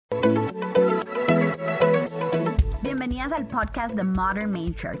bienvenidas al podcast de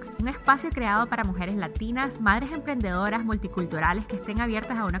Matriarchs. Un espacio creado para mujeres latinas, madres emprendedoras, multiculturales que estén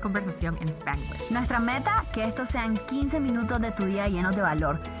abiertas a una conversación en Spanglish. Nuestra meta, que estos sean 15 minutos de tu día llenos de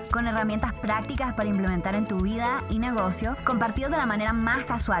valor, con herramientas prácticas para implementar en tu vida y negocio, compartidos de la manera más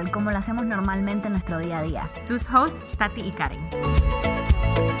casual, como lo hacemos normalmente en nuestro día a día. Tus hosts, Tati y Karen.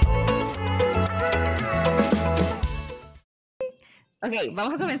 Ok,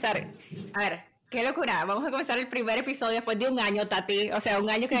 vamos a comenzar. A ver, qué locura. Vamos a comenzar el primer episodio después de un año, Tati. O sea, un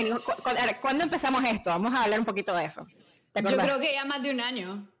año que venimos... ¿Cuándo empezamos esto? Vamos a hablar un poquito de eso. Yo creo que ya más de un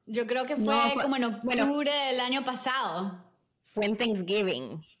año. Yo creo que fue como en octubre del año pasado. Fue en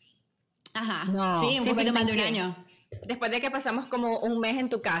Thanksgiving. Ajá, sí, un poquito más de un año. Después de que pasamos como un mes en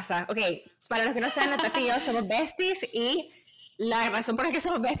tu casa. Ok, para los que no saben, la Tati y yo somos besties y... La razón por la que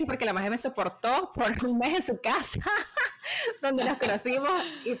somos besties es porque la magia me soportó por un mes en su casa, donde nos conocimos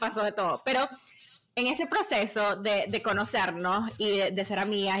y pasó de todo. Pero en ese proceso de conocernos y de ser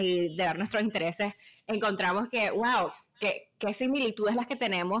amigas y de ver nuestros intereses, encontramos que, wow, qué similitudes las que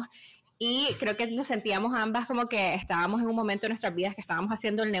tenemos. Y creo que nos sentíamos ambas como que estábamos en un momento de nuestras vidas que estábamos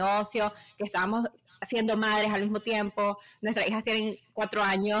haciendo el negocio, que estábamos siendo madres al mismo tiempo. Nuestras hijas tienen 4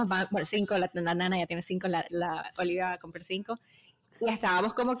 años, bueno, 5, la nana ya tiene 5, la Olivia va a cumplir 5. Y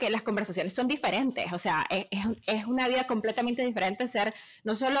estábamos como que las conversaciones son diferentes, o sea, es una vida completamente diferente ser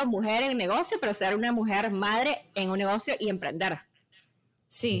no solo mujer en negocio, pero ser una mujer madre en un negocio y emprender.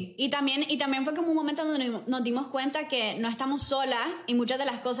 Sí, y también fue como un momento donde nos dimos cuenta que no estamos solas y muchas de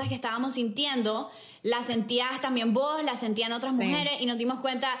las cosas que estábamos sintiendo las sentías también vos, las sentían otras mujeres, sí. Y nos dimos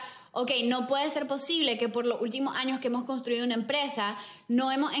cuenta, ok, no puede ser posible que por los últimos años que hemos construido una empresa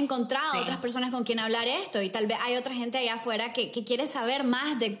no hemos encontrado otras personas con quien hablar esto, y tal vez hay otra gente allá afuera que quiere saber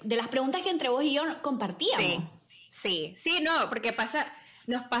más de las preguntas que entre vos y yo compartíamos. Sí, no, porque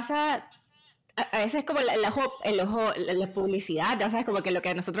nos pasa... A veces como la publicidad, ya sabes, como que lo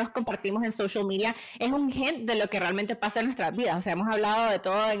que nosotros compartimos en social media es un hint de lo que realmente pasa en nuestras vidas. O sea, hemos hablado de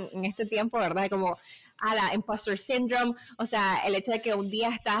todo en este tiempo, ¿verdad? Como la imposter syndrome, o sea, el hecho de que un día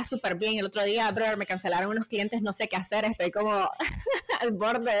estás súper bien y el otro día, brother, me cancelaron unos clientes, no sé qué hacer, estoy como al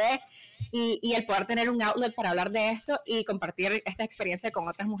borde de... Y el poder tener un outlet para hablar de esto y compartir esta experiencia con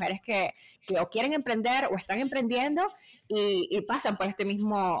otras mujeres que o quieren emprender o están emprendiendo y pasan por este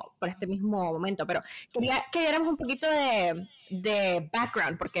mismo momento. Pero quería que diéramos un poquito de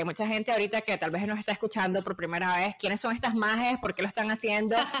background, porque mucha gente ahorita que tal vez nos está escuchando por primera vez, ¿quiénes son estas majes? ¿Por qué lo están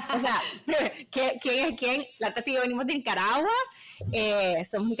haciendo? O sea, ¿quién es quién? La Tati y yo venimos de Nicaragua,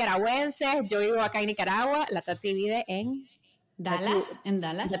 somos nicaragüenses, yo vivo acá en Nicaragua, la Tati vive en... Dallas, en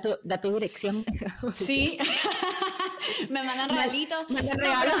Dallas. Da tu dirección. Sí. Me mandan regalitos.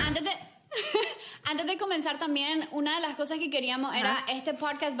 Pero antes de comenzar también, una de las cosas que queríamos era, este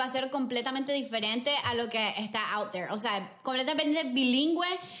podcast va a ser completamente diferente a lo que está out there. O sea, completamente bilingüe.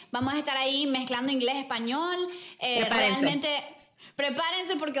 Vamos a estar ahí mezclando inglés-español. Realmente...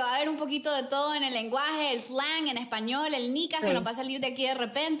 Prepárense porque va a haber un poquito de todo en el lenguaje, el slang en español, el nica se nos va a salir de aquí de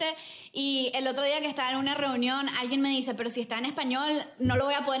repente. Y el otro día que estaba en una reunión, alguien me dice, pero si está en español no lo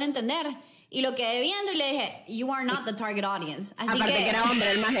voy a poder entender. Y lo quedé viendo y le dije, you are not the target audience. Así aparte que era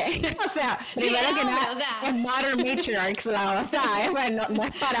hombre el maje. O sea, primero que nada, es Modern Matriarchs, o sea, no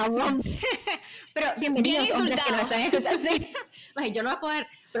es para hombres. Pero bienvenidos hombres que nos están escuchando. Sí. Yo no voy a poder...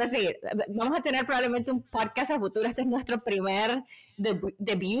 Pero sí, vamos a tener probablemente un podcast a futuro. Este es nuestro primer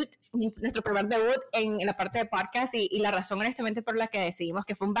debut en la parte de podcast y la razón honestamente por la que decidimos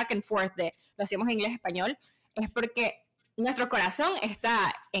que fue un back and forth lo hacíamos en inglés-español es porque nuestro corazón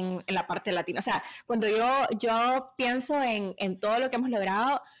está en la parte latina. O sea, cuando yo pienso en todo lo que hemos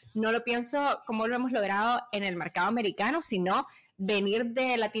logrado, no lo pienso como lo hemos logrado en el mercado americano, sino venir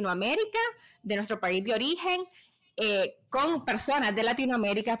de Latinoamérica, de nuestro país de origen, con personas de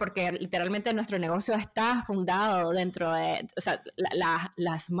Latinoamérica, porque literalmente nuestro negocio está fundado dentro de, o sea,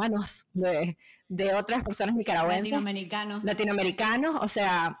 las manos de otras personas nicaragüenses. Latinoamericanos, o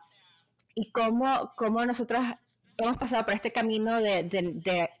sea, y cómo nosotros hemos pasado por este camino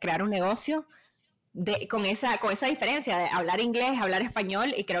de crear un negocio con esa diferencia de hablar inglés, hablar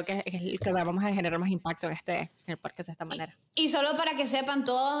español, y creo que es el que vamos a generar más impacto en el podcast de esta manera. Y solo para que sepan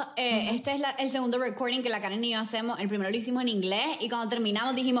todos, este es el segundo recording que la Karen y yo hacemos. El primero lo hicimos en inglés y cuando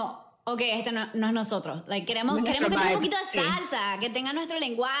terminamos dijimos, ok, este no es nosotros. Queremos que tenga un poquito de salsa, que tenga nuestro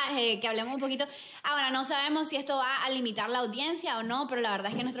lenguaje, que hablemos un poquito. Ahora, no sabemos si esto va a limitar la audiencia o no, pero la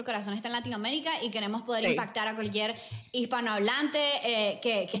verdad es que nuestro corazón está en Latinoamérica y queremos poder impactar a cualquier hispanohablante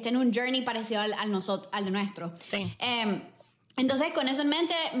que esté en un journey parecido al de nuestro. Sí. Entonces, con eso en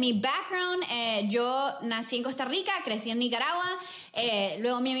mente, mi background, yo nací en Costa Rica, crecí en Nicaragua,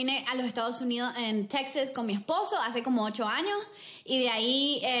 luego me vine a los Estados Unidos en Texas con mi esposo hace como 8 años y de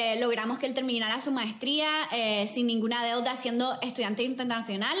ahí logramos que él terminara su maestría sin ninguna deuda siendo estudiantes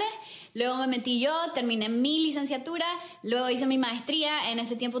internacionales. Luego me metí yo, terminé mi licenciatura, luego hice mi maestría, en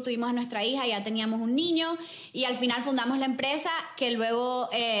ese tiempo tuvimos a nuestra hija, ya teníamos un niño y al final fundamos la empresa que luego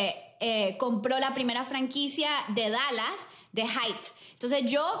compró la primera franquicia de Dallas, de Height.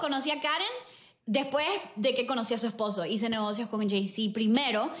 Entonces yo conocí a Karen después de que conocí a su esposo. Hice negocios con JC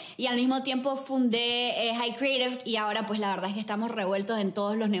primero y al mismo tiempo fundé High Creative y ahora pues la verdad es que estamos revueltos en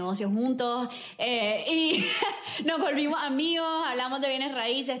todos los negocios juntos y nos volvimos amigos, hablamos de bienes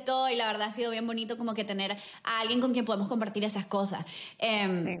raíces, todo, y la verdad ha sido bien bonito como que tener a alguien con quien podemos compartir esas cosas.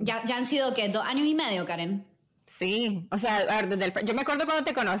 Sí. Ya han sido, ¿qué? 2 años y medio, Karen. Sí, o sea, a ver, yo me acuerdo cuando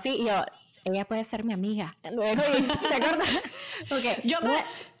te conocí y yo, ella puede ser mi amiga. ¿Te acuerdas? Okay.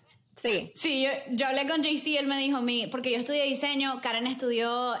 Sí, yo hablé con JC, él me dijo, porque yo estudié diseño, Karen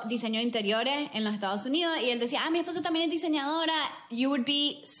estudió diseño de interiores en los Estados Unidos y él decía, mi esposa también es diseñadora, you would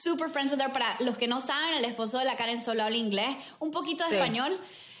be super friends with her. Para los que no saben, el esposo de la Karen solo habla inglés, un poquito de español,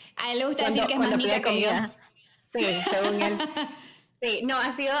 a él le gusta decir que es más mica que yo. Sí, según él. Sí, no,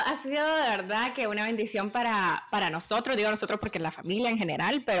 ha sido de verdad que una bendición para nosotros, digo nosotros porque la familia en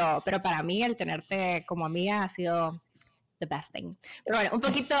general, pero para mí el tenerte como amiga ha sido the best thing. Pero bueno, un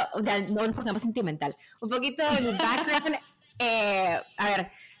poquito, no nos pongamos sentimental, un poquito de mi background. A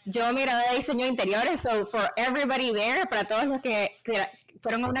ver, yo me gradué de diseño de interiores, so for everybody there, para todos los que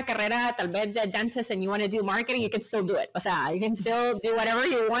fueron a una carrera tal vez de dentist and you want to do marketing, you can still do it. O sea, you can still do whatever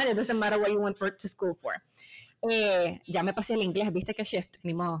you want, it doesn't matter what you went to school for. Ya me pasé el inglés, viste que shift,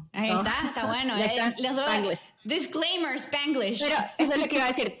 ni modo. Ahí ¿no? Está bueno. Disclaimer, Spanglish. Pero eso es lo que iba a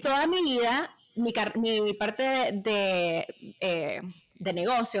decir. Toda mi vida, mi parte de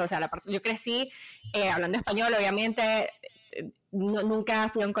negocio, o sea, yo crecí hablando español, obviamente. Nunca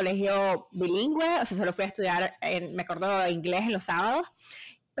fui a un colegio bilingüe, o sea, solo fui a estudiar, me acuerdo, inglés en los sábados.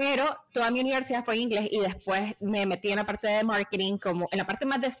 Pero toda mi universidad fue en inglés y después me metí en la parte de marketing, como en la parte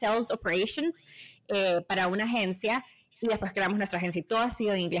más de sales operations para una agencia, y después creamos nuestra agencia y todo ha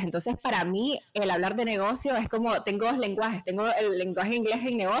sido en inglés. Entonces para mí el hablar de negocio es como, tengo 2 lenguajes, tengo el lenguaje inglés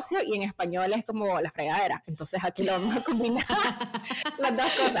en negocio y en español es como la fregadera. Entonces aquí lo vamos a combinar las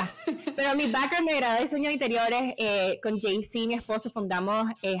 2 cosas. Pero mi background me gradué de diseño de interiores, con JC, mi esposo,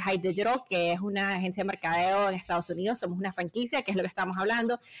 fundamos High Digital, que es una agencia de mercadeo en Estados Unidos. Somos una franquicia, que es lo que estábamos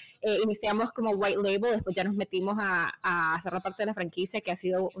hablando. Iniciamos como white label, después ya nos metimos a hacer la parte de la franquicia, que ha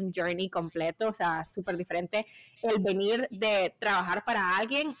sido un journey completo, o sea, súper diferente el venir de trabajar para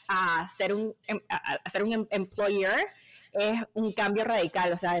alguien a ser un employer. Es un cambio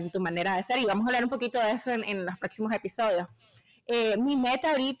radical, o sea, en tu manera de ser, y vamos a hablar un poquito de eso en los próximos episodios. Mi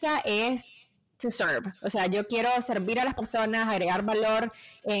meta ahorita es to serve, o sea, yo quiero servir a las personas, agregar valor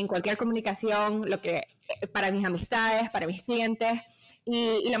en cualquier comunicación, para mis amistades, para mis clientes,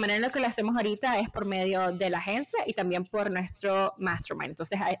 y la manera en la que lo hacemos ahorita es por medio de la agencia y también por nuestro mastermind.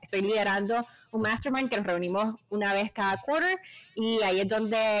 Entonces estoy liderando un mastermind que nos reunimos una vez cada quarter, y ahí es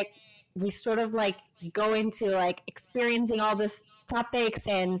donde we sort of like go into like experiencing all these topics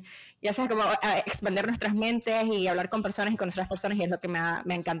and ya sabes, como expandir nuestras mentes y hablar con personas y conocer a las personas, y es lo que me ha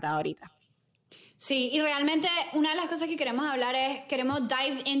encantado ahorita. Sí, y realmente una de las cosas que queremos hablar es, queremos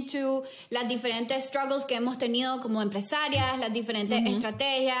dive into las diferentes struggles que hemos tenido como empresarias, las diferentes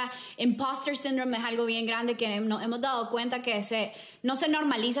estrategias. Imposter syndrome es algo bien grande que nos hemos dado cuenta que no se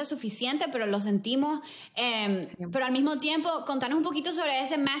normaliza suficiente, pero lo sentimos. Pero al mismo tiempo, contanos un poquito sobre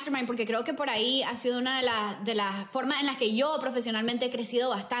ese mastermind, porque creo que por ahí ha sido una de las formas en las que yo profesionalmente he crecido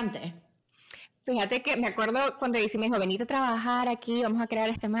bastante. Fíjate que me acuerdo cuando dice, me dijo, venite a trabajar aquí, vamos a crear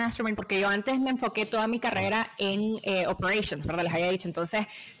este mastermind, porque yo antes me enfoqué toda mi carrera en operations, ¿verdad? Les había dicho, entonces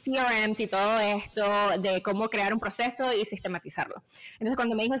CRMs y todo esto, de cómo crear un proceso y sistematizarlo. Entonces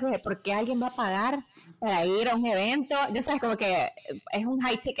cuando me dijo eso, ¿por qué alguien va a pagar para ir a un evento? Ya sabes, como que es un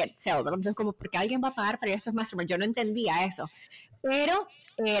high ticket sale, ¿verdad? Entonces como, ¿por qué alguien va a pagar para ir a estos masterminds? Yo no entendía eso. Pero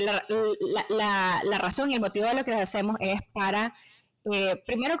la razón y el motivo de lo que hacemos es para...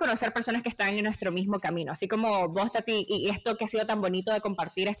 primero conocer personas que están en nuestro mismo camino, así como vos, Tati, y esto que ha sido tan bonito de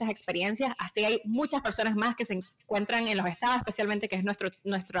compartir estas experiencias, así hay muchas personas más que se encuentran en los estados, especialmente que es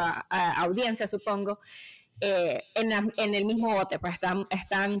nuestra audiencia, supongo, en el mismo bote, pues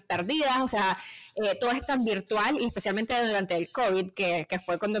están perdidas, o sea, todo es tan virtual, y especialmente durante el COVID, que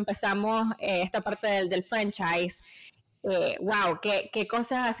fue cuando empezamos esta parte del franchise. Wow, qué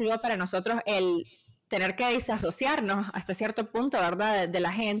cosa ha sido para nosotros el tener que desasociarnos hasta cierto punto, ¿verdad? De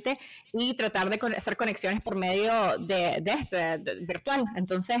la gente y tratar de hacer conexiones por medio de virtual.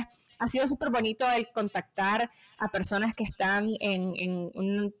 Entonces, ha sido súper bonito el contactar a personas que están en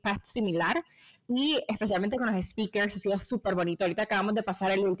un path similar y especialmente con los speakers ha sido súper bonito. Ahorita acabamos de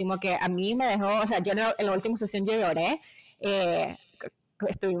pasar el último que a mí me dejó, o sea, yo en la última sesión yo lloré.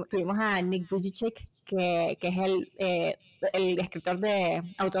 Tuvimos a Nick Vujicic, que es el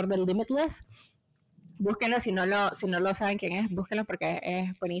autor del Limitless. Búsquenlo, si no lo saben quién es, búsquenlo porque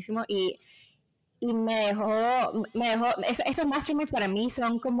es buenísimo. Y me dejó esos masterminds para mí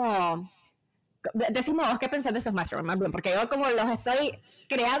son como, decimos vos, ¿qué pensás de esos masterminds? Más bien, porque yo como los estoy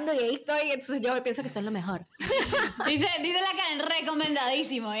creando y ahí estoy, entonces yo pienso que son lo mejor. Dice la Karen,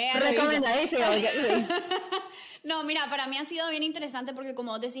 recomendadísimo. Recomendadísimo. No, mira, para mí ha sido bien interesante porque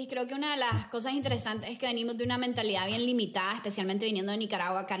como vos decís, creo que una de las cosas interesantes es que venimos de una mentalidad bien limitada, especialmente viniendo de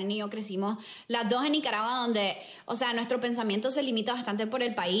Nicaragua. Karen y yo crecimos las dos en Nicaragua donde, o sea, nuestro pensamiento se limita bastante por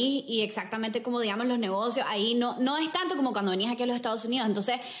el país y exactamente como, digamos, los negocios, ahí no es tanto como cuando venías aquí a los Estados Unidos.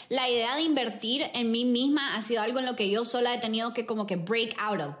 Entonces, la idea de invertir en mí misma ha sido algo en lo que yo sola he tenido que como que break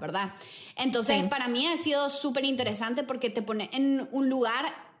out of, ¿verdad? Entonces, sí, para mí ha sido súper interesante porque te pone en un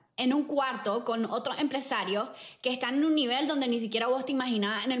lugar, en un cuarto con otros empresarios que están en un nivel donde ni siquiera vos te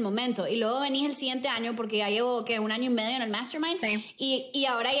imaginabas en el momento. Y luego venís el siguiente año, porque ya llevo un año y medio en el Mastermind, sí, y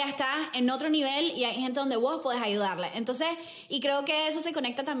ahora ya estás en otro nivel y hay gente donde vos podés ayudarle. Entonces, y creo que eso se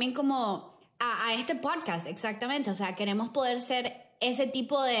conecta también como a este podcast, exactamente. O sea, queremos poder ser ese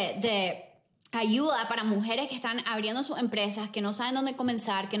tipo de ayuda para mujeres que están abriendo sus empresas, que no saben dónde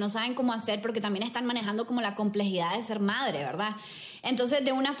comenzar, que no saben cómo hacer, porque también están manejando como la complejidad de ser madre, ¿verdad? Entonces,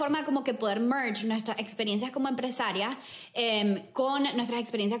 de una forma como que poder merge nuestras experiencias como empresarias con nuestras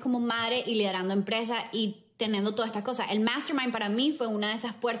experiencias como madre y liderando empresas y teniendo todas estas cosas. El Mastermind para mí fue una de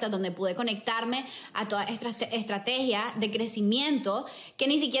esas puertas donde pude conectarme a toda esta estrategia de crecimiento que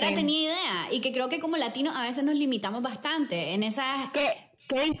ni siquiera tenía idea y que creo que como latinos a veces nos limitamos bastante en esas...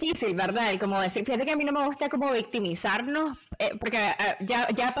 Qué difícil, ¿verdad? Como decir, fíjate que a mí no me gusta como victimizarnos, porque ya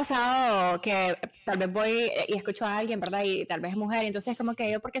ha pasado que tal vez voy y escucho a alguien, ¿verdad? Y tal vez es mujer, y entonces como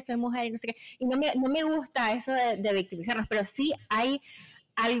que yo porque soy mujer y no sé qué, y no me gusta eso de victimizarnos, pero sí hay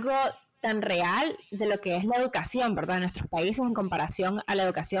algo tan real de lo que es la educación, ¿verdad? En nuestros países en comparación a la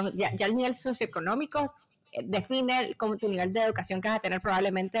educación, ya el nivel socioeconómico define como tu nivel de educación que vas a tener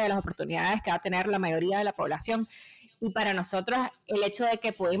probablemente de las oportunidades que va a tener la mayoría de la población. Y para nosotros el hecho de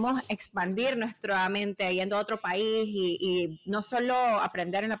que pudimos expandir nuestra mente yendo a otro país y no solo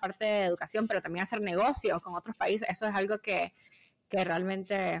aprender en la parte de educación, pero también hacer negocios con otros países, eso es algo que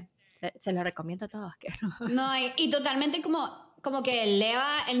realmente se lo recomiendo a todos. No, y totalmente como que eleva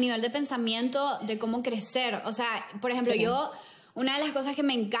el nivel de pensamiento de cómo crecer. O sea, por ejemplo, una de las cosas que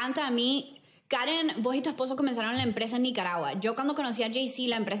me encanta a mí... Karen, vos y tu esposo comenzaron la empresa en Nicaragua. Yo cuando conocí a JC,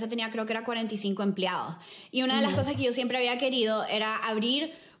 la empresa tenía creo que era 45 empleados. Y una de las cosas que yo siempre había querido era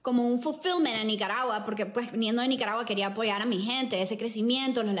abrir como un fulfillment en Nicaragua, porque pues viniendo de Nicaragua quería apoyar a mi gente, ese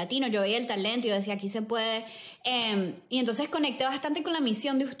crecimiento, los latinos, yo veía el talento y yo decía aquí se puede. Y entonces conecté bastante con la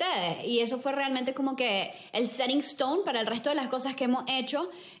misión de ustedes y eso fue realmente como que el setting stone para el resto de las cosas que hemos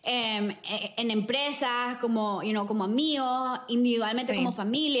hecho en empresas, como amigos, individualmente como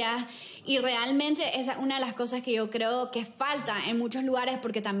familias. Y realmente esa es una de las cosas que yo creo que falta en muchos lugares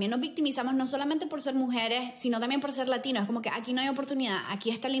porque también nos victimizamos no solamente por ser mujeres, sino también por ser latinos. Es como que aquí no hay oportunidad,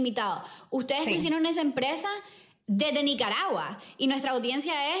 aquí está limitado. Ustedes hicieron esa empresa desde Nicaragua y nuestra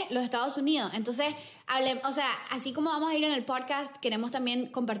audiencia es los Estados Unidos. Entonces, o sea, así como vamos a ir en el podcast, queremos también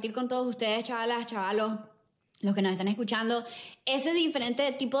compartir con todos ustedes, chavalas, chavalos, los que nos están escuchando, ese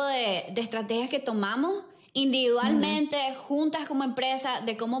diferente tipo de estrategias que tomamos individualmente, juntas como empresa,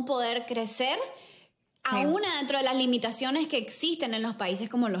 de cómo poder crecer aún dentro de las limitaciones que existen en los países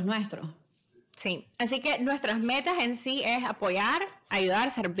como los nuestros. Sí, así que nuestras metas en sí es apoyar,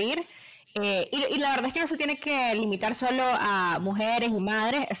 ayudar, servir. Y la verdad es que no se tiene que limitar solo a mujeres y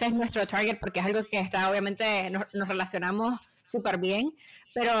madres. Ese es nuestro target porque es algo que obviamente nos relacionamos súper bien.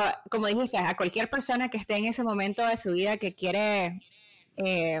 Pero como dijiste, a cualquier persona que esté en ese momento de su vida que quiere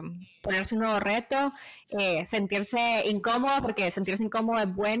ponerse un nuevo reto, sentirse incómodo, porque sentirse incómodo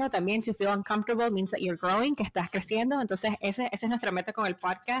es bueno también. To feel uncomfortable means that you're growing, que estás creciendo. Entonces esa es nuestra meta con el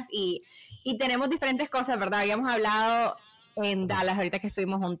podcast y tenemos diferentes cosas, ¿verdad? Habíamos hablado en Dallas ahorita que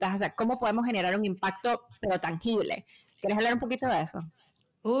estuvimos juntas, o sea, cómo podemos generar un impacto pero tangible. ¿Quieres hablar un poquito de eso?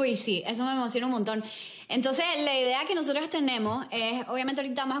 Uy, sí, eso me emociona un montón. Entonces, la idea que nosotros tenemos es, obviamente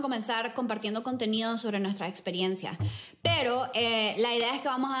ahorita vamos a comenzar compartiendo contenido sobre nuestra experiencia, pero la idea es que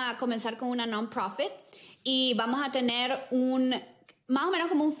vamos a comenzar con una non-profit y vamos a tener más o menos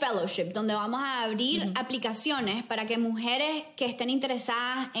como un fellowship, donde vamos a abrir aplicaciones para que mujeres que estén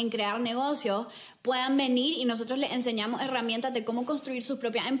interesadas en crear negocios puedan venir y nosotros les enseñamos herramientas de cómo construir sus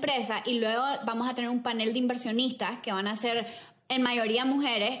propias empresas, y luego vamos a tener un panel de inversionistas que van a ser en mayoría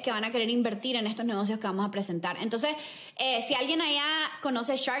mujeres que van a querer invertir en estos negocios que vamos a presentar. Entonces, si alguien allá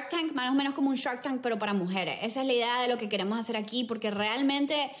conoce Shark Tank, más o menos como un Shark Tank, pero para mujeres. Esa es la idea de lo que queremos hacer aquí, porque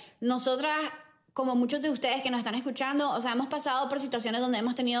realmente nosotras, como muchos de ustedes que nos están escuchando, o sea, hemos pasado por situaciones donde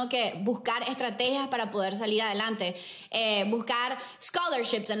hemos tenido que buscar estrategias para poder salir adelante, buscar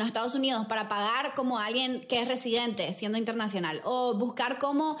scholarships en los Estados Unidos para pagar como alguien que es residente siendo internacional, o buscar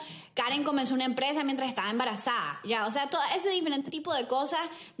cómo Karen comenzó una empresa mientras estaba embarazada, ya, o sea, todo ese diferente tipo de cosas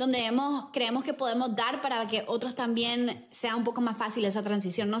donde creemos que podemos dar para que otros también sea un poco más fácil esa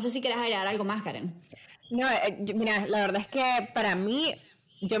transición. No sé si quieres agregar algo más, Karen. No, mira, la verdad es que para mí,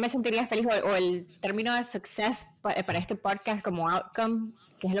 yo me sentiría feliz, o el término de success para este podcast como outcome,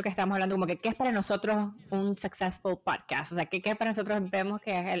 que es lo que estamos hablando, como que qué es para nosotros un successful podcast, o sea, qué para nosotros vemos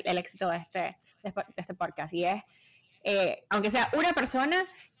que es el éxito de este podcast, y es, aunque sea una persona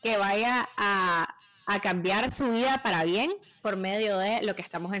que vaya a cambiar su vida para bien por medio de lo que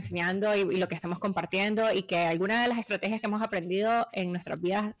estamos enseñando y lo que estamos compartiendo, y que alguna de las estrategias que hemos aprendido en nuestras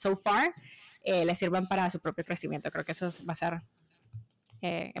vidas so far les sirvan para su propio crecimiento. Creo que eso va a ser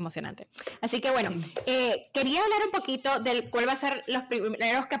emocionante. Así que bueno, quería hablar un poquito del cuál va a ser los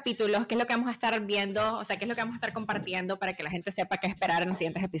primeros capítulos, qué es lo que vamos a estar viendo, o sea, qué es lo que vamos a estar compartiendo para que la gente sepa qué esperar en los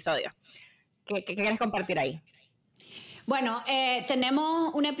siguientes episodios. ¿Qué quieres compartir ahí? Bueno,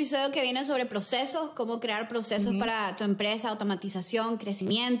 tenemos un episodio que viene sobre procesos, cómo crear procesos para tu empresa, automatización,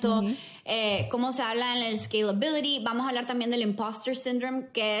 crecimiento, cómo se habla en el scalability. Vamos a hablar también del imposter syndrome,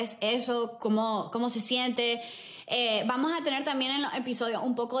 qué es eso, cómo se siente. Vamos a tener también en los episodios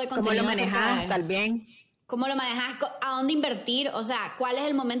un poco de contenido. ¿Cómo lo manejas también? ¿Cómo lo manejas? ¿A dónde invertir? O sea, ¿cuál es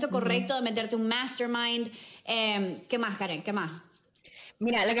el momento correcto de meterte un mastermind? ¿Qué más, Karen? ¿Qué más?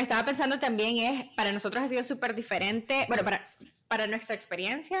 Mira, lo que estaba pensando también es, para nosotros ha sido súper diferente, bueno, para nuestra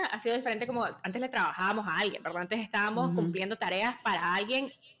experiencia ha sido diferente, como antes le trabajábamos a alguien, ¿verdad? Antes estábamos cumpliendo tareas para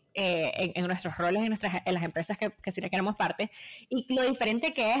alguien en nuestros roles, en las empresas que sí queremos parte, y lo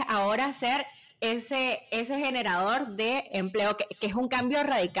diferente que es ahora ser ese generador de empleo, que es un cambio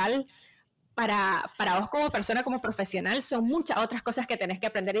radical para vos como persona, como profesional. Son muchas otras cosas que tenés que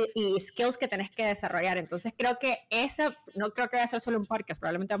aprender y skills que tenés que desarrollar. Entonces creo que no creo que va a ser solo un podcast,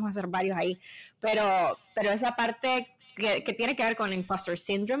 probablemente vamos a hacer varios ahí, pero esa parte que tiene que ver con el imposter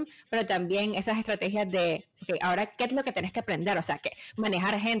syndrome, pero también esas estrategias de okay, ahora qué es lo que tenés que aprender, o sea, que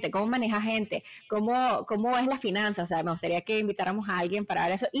manejar gente, cómo manejar gente, cómo es la finanza, o sea, me gustaría que invitáramos a alguien para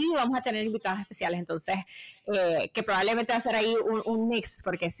ver eso, y vamos a tener invitados especiales, entonces, que probablemente va a ser ahí un mix,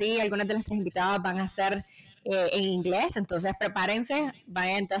 porque sí, algunas de nuestras invitadas van a ser en inglés, entonces prepárense,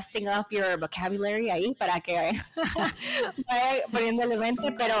 vayan dusting off your vocabulary ahí para que vayan poniéndole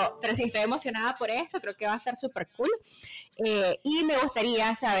mente, pero sí, estoy emocionada por esto, creo que va a estar súper cool. Y me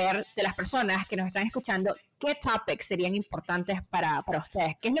gustaría saber de las personas que nos están escuchando, ¿qué topics serían importantes para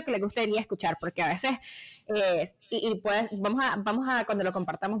ustedes? ¿Qué es lo que les gustaría escuchar? Porque a veces, pues, vamos a, cuando lo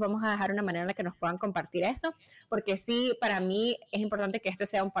compartamos, vamos a dejar una manera en la que nos puedan compartir eso, porque sí, para mí es importante que este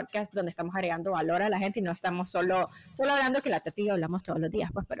sea un podcast donde estamos agregando valor a la gente y no estamos solo hablando, que la Tati y yo hablamos todos los días,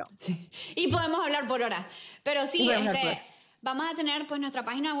 pues, pero... Sí. Y podemos hablar por horas, pero sí, vamos a tener, pues, nuestra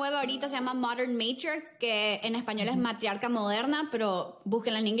página web ahorita se llama Modern Matriarchs, que en español es Matriarca Moderna, pero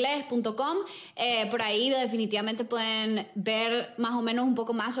búsquenla en inglés.com. Por ahí definitivamente pueden ver más o menos un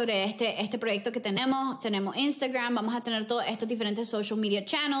poco más sobre este proyecto que tenemos. Tenemos Instagram, vamos a tener todos estos diferentes social media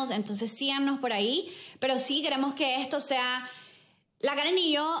channels, entonces síganos por ahí. Pero sí queremos que esto sea... La Karen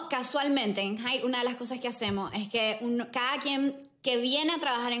y yo, casualmente, en Height, una de las cosas que hacemos es que cada quien que viene a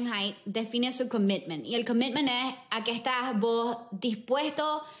trabajar en Height define su commitment. Y el commitment es a qué estás vos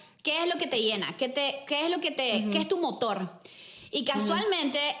dispuesto, qué es lo que te llena, qué es tu motor. Y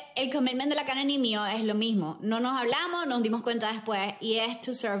casualmente, el commitment de la Karen y mío es lo mismo. No nos hablamos, nos dimos cuenta después, y es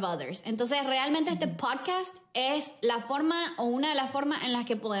to serve others. Entonces, realmente este podcast es la forma o una de las formas en las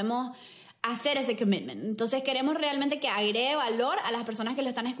que podemos hacer ese commitment. Entonces queremos realmente que agregue valor a las personas que lo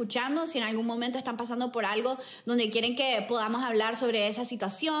están escuchando. Si en algún momento están pasando por algo donde quieren que podamos hablar sobre esa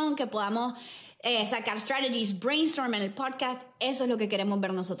situación, que podamos sacar strategies, brainstorm en el podcast, eso es lo que queremos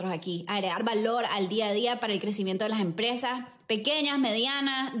ver nosotros aquí, agregar valor al día a día para el crecimiento de las empresas pequeñas,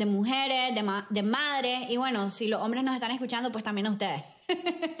 medianas, de mujeres, de madres, y bueno, si los hombres nos están escuchando, pues también a ustedes.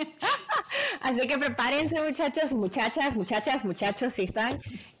 Así que prepárense, muchachos, muchachos, si están.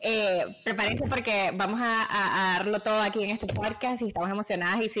 Prepárense porque vamos a darlo todo aquí en este podcast y estamos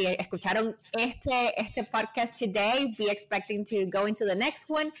emocionadas. Y si escucharon este podcast today, be expecting to go into the next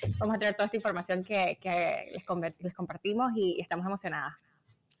one. Vamos a tener toda esta información que les compartimos y estamos emocionadas.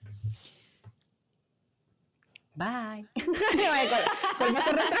 Bye. Con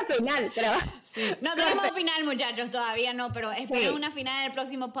nuestro final, pero... Sí. No tenemos final, muchachos, todavía no, pero esperen una final en el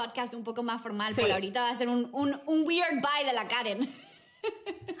próximo podcast un poco más formal. Por ahorita va a ser un weird bye de la Karen.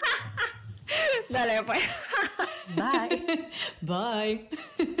 Dale, pues. Bye.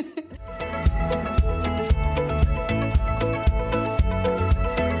 Bye.